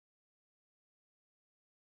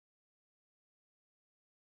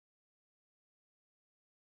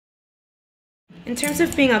In terms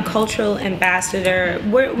of being a cultural ambassador,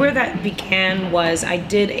 where that began was I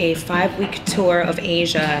did a 5-week tour of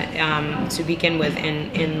Asia to begin with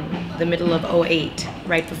in the middle of '08,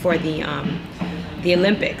 right before the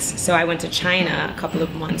Olympics. So I went to China a couple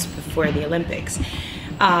of months before the Olympics.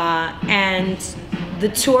 And the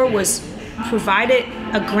tour was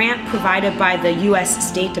a grant provided by the US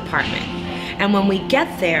State Department. And when we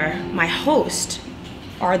get there, my host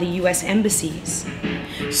are the US embassies.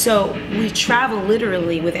 So we travel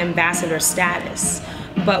literally with ambassador status,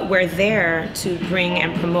 but we're there to bring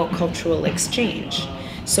and promote cultural exchange.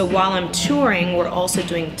 So while I'm touring, we're also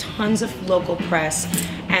doing tons of local press,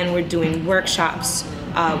 and we're doing workshops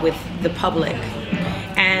with the public.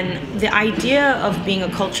 And the idea of being a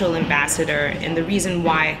cultural ambassador, and the reason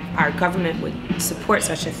why our government would support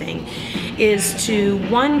such a thing, is to,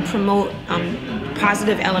 one, promote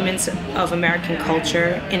positive elements of American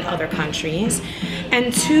culture in other countries,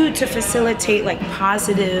 and two, to facilitate like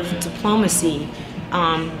positive diplomacy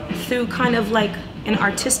through kind of like an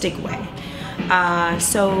artistic way.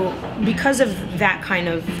 So because of that kind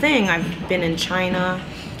of thing, I've been in China,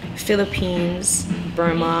 Philippines,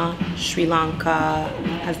 Burma, Sri Lanka,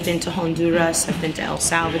 I've been to Honduras, I've been to El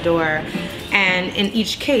Salvador, and in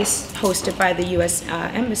each case hosted by the US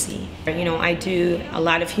Embassy. You know, I do a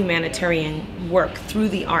lot of humanitarian work through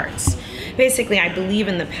the arts. Basically, I believe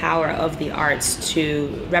in the power of the arts to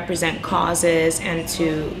represent causes and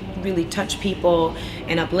to really touch people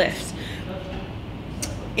and uplift.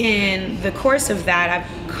 In the course of that,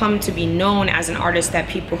 I've come to be known as an artist that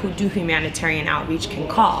people who do humanitarian outreach can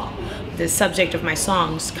call. The subject of my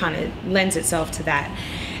songs kind of lends itself to that.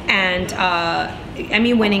 And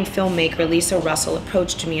Emmy-winning filmmaker Lisa Russell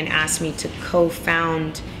approached me and asked me to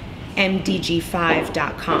co-found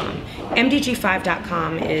MDG5.com.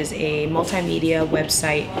 MDG5.com is a multimedia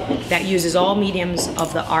website that uses all mediums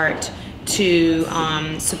of the art to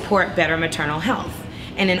support better maternal health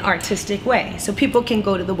in an artistic way. So people can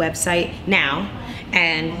go to the website now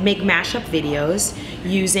and make mashup videos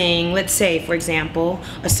using, let's say, for example,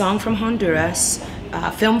 a song from Honduras,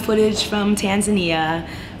 film footage from Tanzania,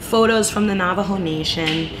 photos from the Navajo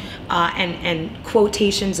Nation, and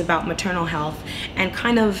quotations about maternal health, and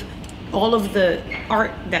kind of all of the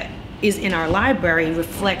art that is in our library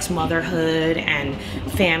reflects motherhood and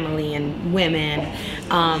family and women.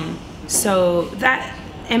 So that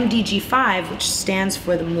MDG5, which stands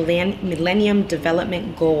for the Millennium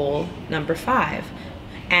Development Goal number 5,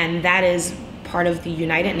 and that is part of the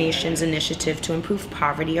United Nations initiative to improve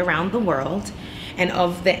poverty around the world. And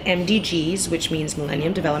of the MDGs, which means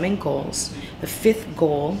Millennium Development Goals, the 5th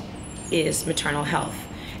goal is maternal health.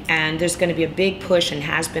 And there's going to be a big push, and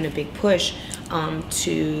has been a big push,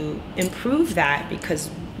 to improve that, because,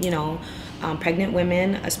 you know, pregnant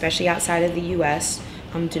women, especially outside of the US,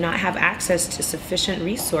 do not have access to sufficient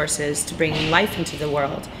resources to bring life into the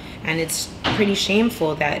world. And it's pretty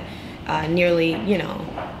shameful that nearly, you know,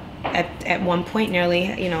 at one point,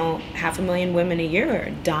 nearly, you know, 500,000 women a year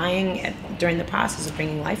are dying during the process of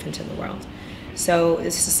bringing life into the world. So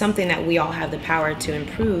this is something that we all have the power to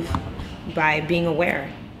improve by being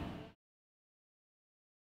aware.